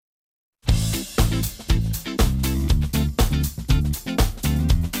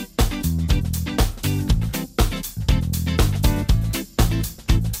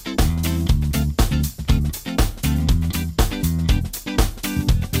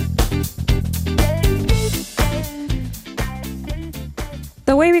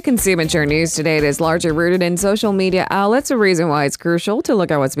The way we consume and share news today is largely rooted in social media outlets, a reason why it's crucial to look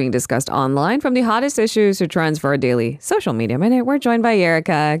at what's being discussed online, from the hottest issues to trends for our daily social media minute. We're joined by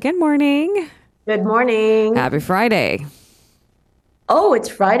Erica. Good morning. Good morning. Happy Friday. Oh, it's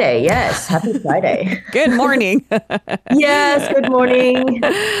Friday. Yes. Happy Friday. Good morning. Yes. Good morning,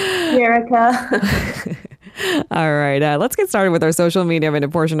 Erica. All right, let's get started with our social media minute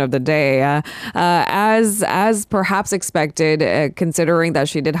portion of the day. As perhaps expected, considering that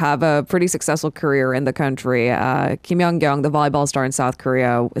she did have a pretty successful career in the country, Kim Yeon-koung, the volleyball star in South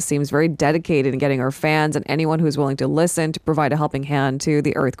Korea, seems very dedicated in getting her fans and anyone who's willing to listen to provide a helping hand to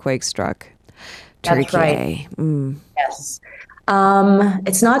the earthquake struck Turkey. That's right. Yes.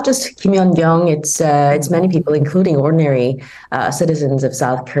 It's not just Kim Yeon-koung. It's many people, including ordinary citizens of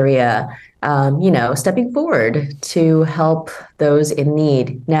South Korea, stepping forward to help those in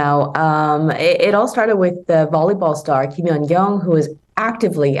need. Now, it all started with the volleyball star Kim Yeon-koung, who is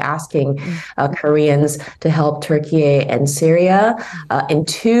actively asking Koreans to help Turkey and Syria. In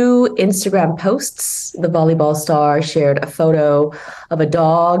two Instagram posts, the volleyball star shared a photo of a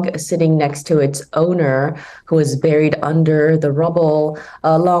dog sitting next to its owner who was buried under the rubble.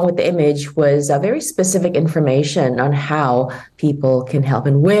 Along with the image was very specific information on how people can help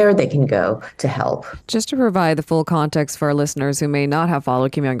and where they can go to help. Just to provide the full context for our listeners who may not have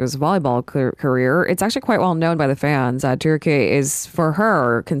followed Kim Yeon-koung's volleyball career, it's actually quite well known by the fans. Turkey is, for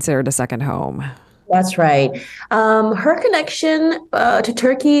her, considered a second home. That's right. Her connection to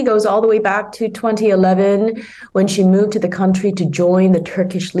Turkey goes all the way back to 2011 when she moved to the country to join the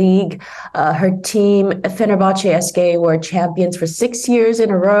Turkish league. Her team, Fenerbahce SK, were champions for 6 years in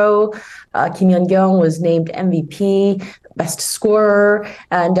a row. Kim Yeon-koung was named MVP, best scorer,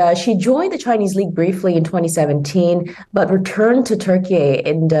 and she joined the Chinese league briefly in 2017, but returned to Turkey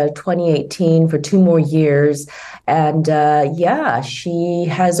in 2018 for 2 more years. And she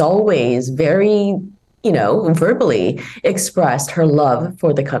has always very verbally expressed her love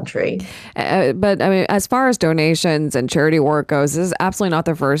for the country. But I mean, as far as donations and charity work goes, this is absolutely not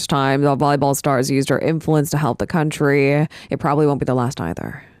the first time the volleyball stars used her influence to help the country. It probably won't be the last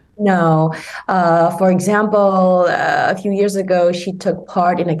either. No. For example, a few years ago, she took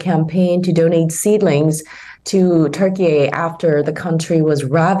part in a campaign to donate seedlings to Turkey after the country was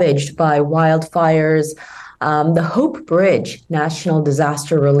ravaged by wildfires. The Hope Bridge National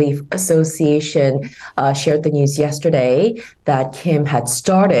Disaster Relief Association shared the news yesterday that Kim had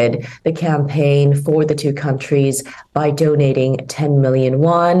started the campaign for the two countries by donating 10 million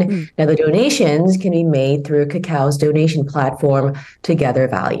won. Now, the donations can be made through Kakao's donation platform, Together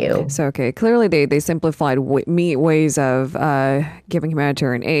Value. So, okay, clearly they simplified ways of giving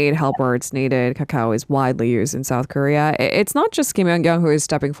humanitarian aid, help where it's needed. Kakao is widely used in South Korea. It's not just Kim Yeon-koung who is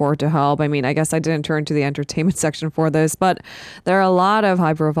stepping forward to help. I mean, I guess I didn't turn to the entertainment section for this, but there are a lot of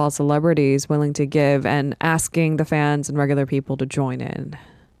high-profile celebrities willing to give and asking the fans and regular people to join in.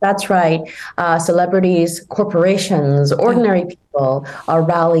 That's right. Celebrities, corporations, ordinary people are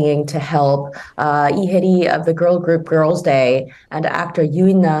rallying to help. Lee Hee of the girl group Girls' Day and actor Yoo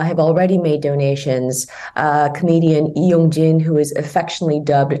In-na have already made donations. Comedian Lee Yong-jin, who is affectionately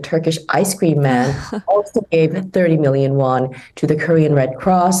dubbed Turkish Ice Cream Man, also gave 30 million won to the Korean Red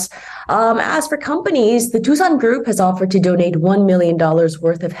Cross. As for companies, the Doosan Group has offered to donate $1 million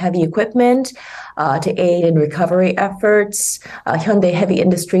worth of heavy equipment to aid in recovery efforts. Hyundai Heavy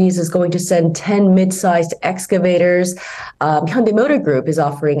Industries is going to send 10 mid-sized excavators. Hyundai Motor Group is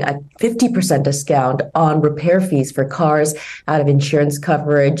offering a 50% discount on repair fees for cars out of insurance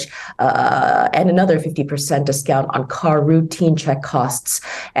coverage, and another 50% discount on car routine check costs,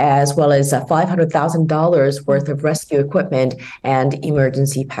 as well as $500,000 worth of rescue equipment and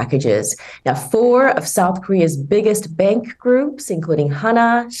emergency packages. Now, 4 of South Korea's biggest bank groups, including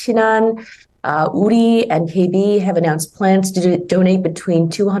Hana, Shinhan, Uri and KB have announced plans to donate between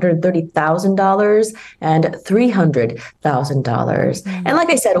 $230,000 and $300,000. And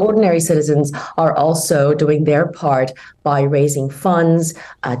like I said, ordinary citizens are also doing their part by raising funds.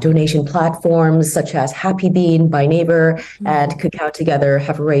 Donation platforms such as Happy Bean by Neighbor and Kakao together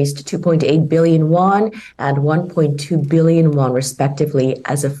have raised 2.8 billion won and 1.2 billion won respectively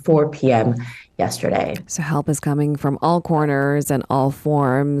as of 4 p.m. yesterday. So help is coming from all corners and all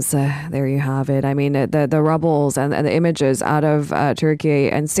forms. There you have it. I mean, the rubbles and the images out of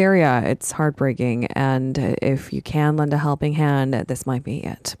Turkey and Syria, it's heartbreaking. And if you can lend a helping hand, this might be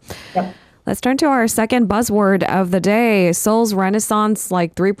it. Yep. Let's turn to our second buzzword of the day, Seoul's Renaissance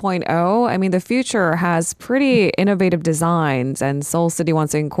like 3.0. I mean, the future has pretty innovative designs, and Seoul City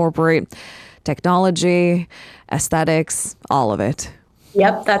wants to incorporate technology, aesthetics, all of it.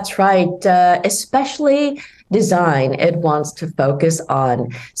 Yep, that's right. Especially design, it wants to focus on.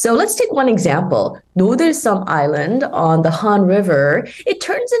 So let's take one example. Nodersum Island on the Han River. It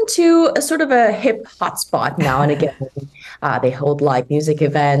turns into a sort of a hip hotspot now and again. They hold live music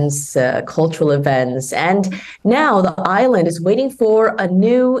events, cultural events, and now the island is waiting for a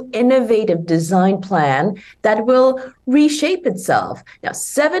new innovative design plan that will reshape itself. Now,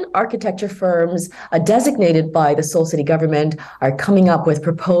 7 architecture firms designated by the Seoul City government are coming up with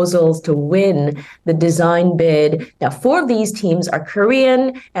proposals to win the design bid. Now, 4 of these teams are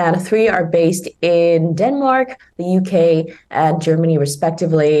Korean and 3 are based in Denmark, the UK, and Germany,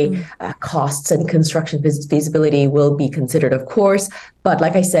 respectively. Costs and construction feasibility will be considered, of course. But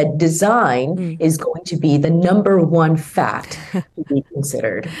like I said, design is going to be the number one fact to be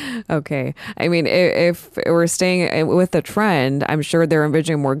considered. Okay. I mean, if we're staying with the trend, I'm sure they're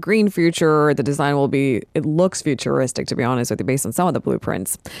envisioning more green future. The design will be, it looks futuristic, to be honest with you, based on some of the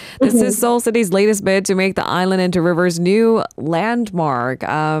blueprints. This is Seoul City's latest bid to make the island into River's new landmark.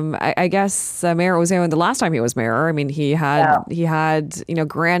 I guess Mayor Oseon, the last time he was mayor, I mean, he had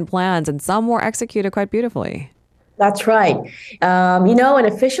grand plans, and some were executed quite beautifully. That's right. An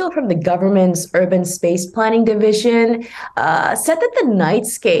official from the government's urban space planning division said that the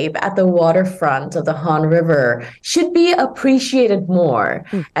nightscape at the waterfront of the Han River should be appreciated more.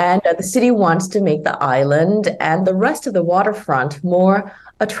 And the city wants to make the island and the rest of the waterfront more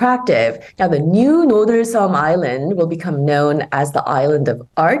attractive. Now, the new Nodersum Island will become known as the Island of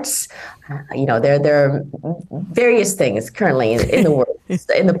Arts. There are various things currently in the works,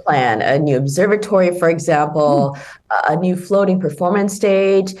 in the plan. A new observatory, for example, a new floating performance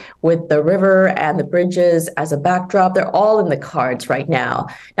stage with the river and the bridges as a backdrop. They're all in the cards right now.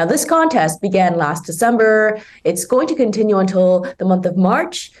 Now, this contest began last December. It's going to continue until the month of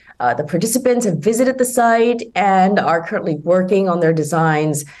March. The participants have visited the site and are currently working on their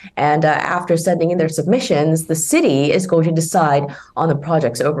designs. And after sending in their submissions, the city is going to decide on the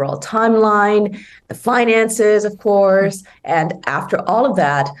project's overall timeline, the finances, of course. And after all of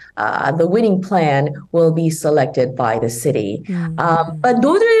that, the winning plan will be selected by the city. But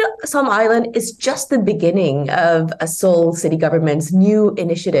Nodersum Island is just the beginning of a Seoul city government's new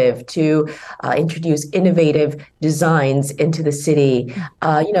initiative to introduce innovative designs into the city.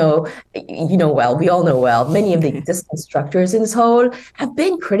 We all know well, many of the existing structures in Seoul have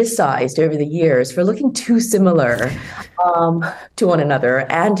been criticized over the years for looking too similar to one another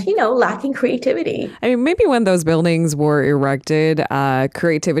and, lacking creativity. I mean, maybe when those buildings were erected,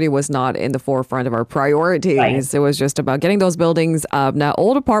 creativity was not in the forefront of our priorities. Right. It was just about getting those buildings up. Now,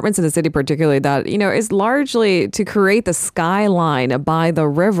 old apartments in the city, particularly that, is largely to create the skyline by the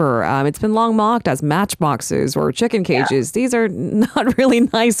river. It's been long mocked as matchboxes or chicken cages. Yeah. These are not really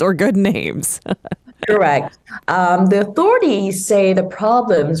nice or good names. Correct. The authorities say the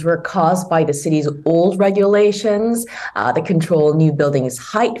problems were caused by the city's old regulations that control new buildings'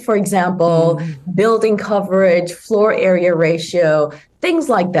 height, for example, building coverage, floor area ratio, things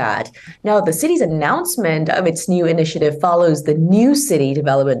like that. Now, the city's announcement of its new initiative follows the new city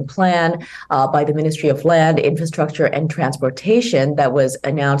development plan by the Ministry of Land, Infrastructure, and Transportation that was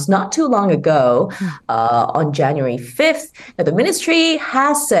announced not too long ago on January 5th. Now, the ministry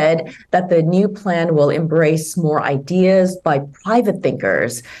has said that the new plan will embrace more ideas by private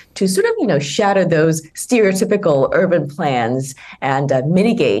thinkers to sort of, shatter those stereotypical urban plans and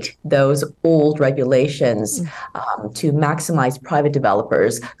mitigate those old regulations to maximize private developers'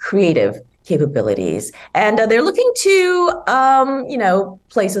 creative capabilities. And they're looking to,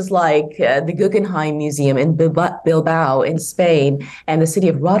 places like the Guggenheim Museum in Bilbao in Spain and the city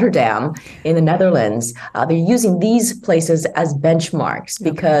of Rotterdam in the Netherlands. They're using these places as benchmarks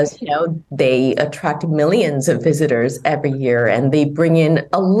because, they attract millions of visitors every year and they bring in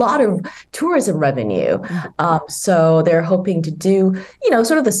a lot of tourism revenue. So they're hoping to do,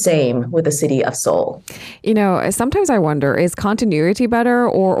 sort of the same with the city of Seoul. Sometimes I wonder, is continuity better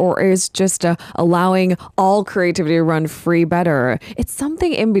or is just allowing all creativity to run free better? It's something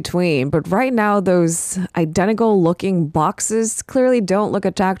in between, but right now those identical looking boxes clearly don't look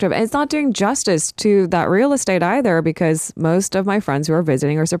attractive, and it's not doing justice to that real estate either, because most of my friends who are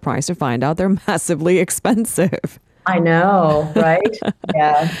visiting are surprised to find out they're massively expensive. I know, right?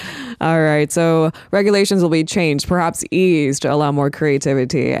 Yeah, All right. So regulations will be changed, perhaps eased to allow more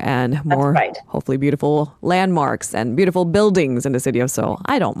creativity and that's more, right. hopefully, beautiful landmarks and beautiful buildings in the city of Seoul.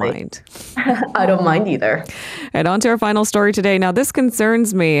 I don't Right. mind. I don't mind either. And on to our final story today. Now, this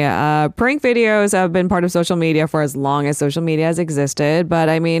concerns me. Prank videos have been part of social media for as long as social media has existed. But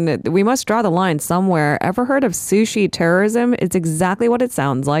I mean, we must draw the line somewhere. Ever heard of sushi terrorism? It's exactly what it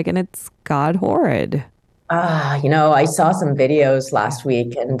sounds like, and it's god horrid. I saw some videos last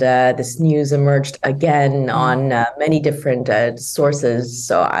week, and this news emerged again on many different sources.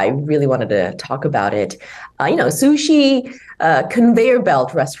 So I really wanted to talk about it. Sushi conveyor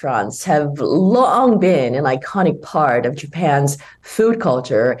belt restaurants have long been an iconic part of Japan's food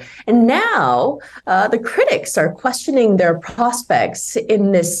culture. And now the critics are questioning their prospects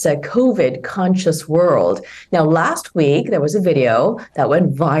in this COVID conscious world. Now, last week, there was a video that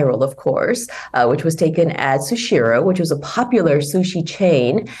went viral, of course, which was taken at Sushiro, which was a popular sushi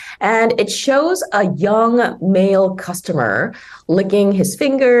chain. And it shows a young male customer licking his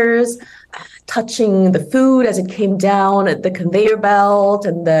fingers, touching the food as it came down the conveyor belt,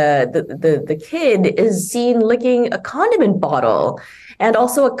 and the kid is seen licking a condiment bottle and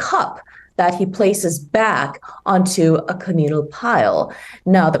also a cup that he places back onto a communal pile.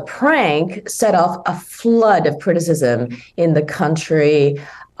 Now, the prank set off a flood of criticism in the country.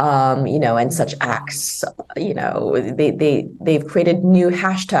 And such acts, they've created new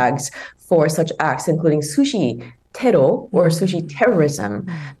hashtags for such acts, including sushi terror or sushi terrorism,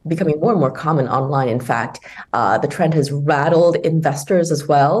 becoming more and more common online. In fact, the trend has rattled investors as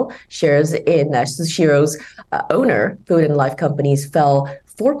well. Shares in Sushiro's owner, Food and Life Companies, fell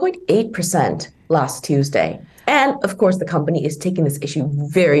 4.8% last Tuesday. And of course, the company is taking this issue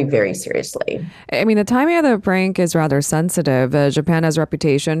very, very seriously. I mean, the timing of the prank is rather sensitive. Japan has a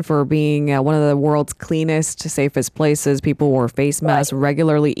reputation for being one of the world's cleanest, safest places. People wore face masks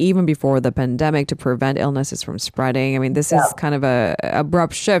regularly, even before the pandemic, to prevent illnesses from spreading. I mean, this is kind of a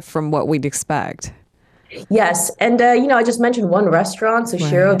abrupt shift from what we'd expect. Yes. And, I just mentioned one restaurant,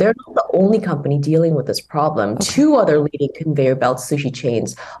 Sushiro. Right. They're not the only company dealing with this problem. Okay. Two other leading conveyor belt sushi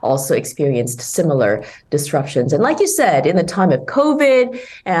chains also experienced similar disruptions. And like you said, in the time of COVID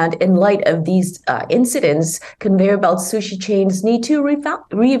and in light of these incidents, conveyor belt sushi chains need to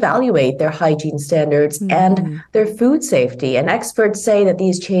reevaluate their hygiene standards and their food safety. And experts say that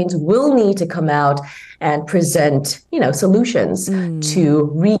these chains will need to come out and present, solutions to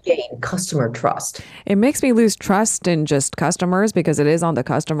regain customer trust. It makes me lose trust in just customers because it is on the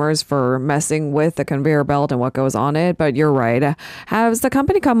customers for messing with the conveyor belt and what goes on it. But you're right. Has the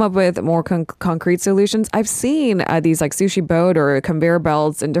company come up with more concrete solutions? I've seen these like sushi boat or conveyor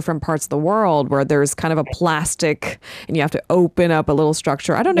belts in different parts of the world where there's kind of a plastic and you have to open up a little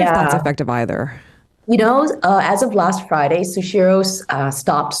structure. I don't know if that's Yeah. effective either. As of last Friday, Sushiro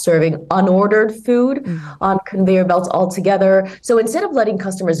stopped serving unordered food on conveyor belts altogether. So instead of letting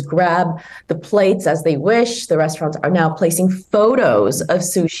customers grab the plates as they wish, the restaurants are now placing photos of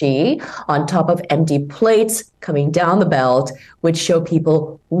sushi on top of empty plates coming down the belt, which show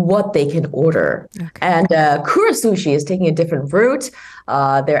people what they can order. Okay. And Kura Sushi is taking a different route.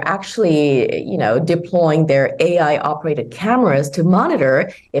 They're actually, deploying their AI-operated cameras to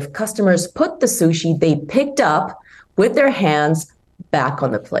monitor if customers put the sushi they picked up with their hands back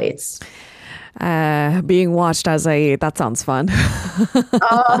on the plates. Being watched as I eat, that sounds fun.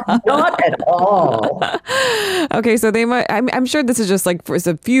 Not at all. Okay, so they might. I'm sure this is just like for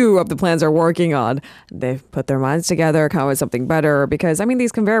a few of the plans they're working on. They've put their minds together, come up with something better. Because I mean,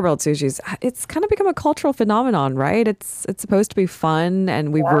 these conveyor belt sushis, it's kind of become a cultural phenomenon, right? It's supposed to be fun,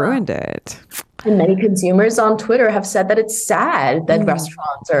 and we've ruined it. And many consumers on Twitter have said that it's sad that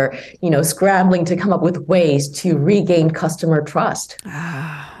restaurants are, scrambling to come up with ways to regain customer trust.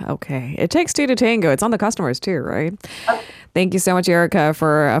 Okay, it takes two to tango. It's on the customers too, right? Thank you so much, Erica,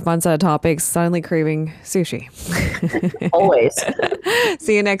 for a fun set of topics. Suddenly craving sushi. Always.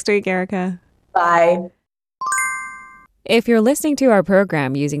 See you next week, Erica. Bye. If you're listening to our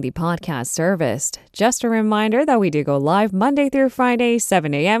program using the podcast service, just a reminder that we do go live Monday through Friday,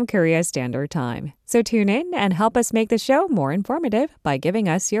 7 a.m. Korea Standard Time. So tune in and help us make the show more informative by giving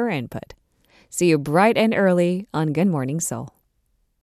us your input. See you bright and early on Good Morning Seoul.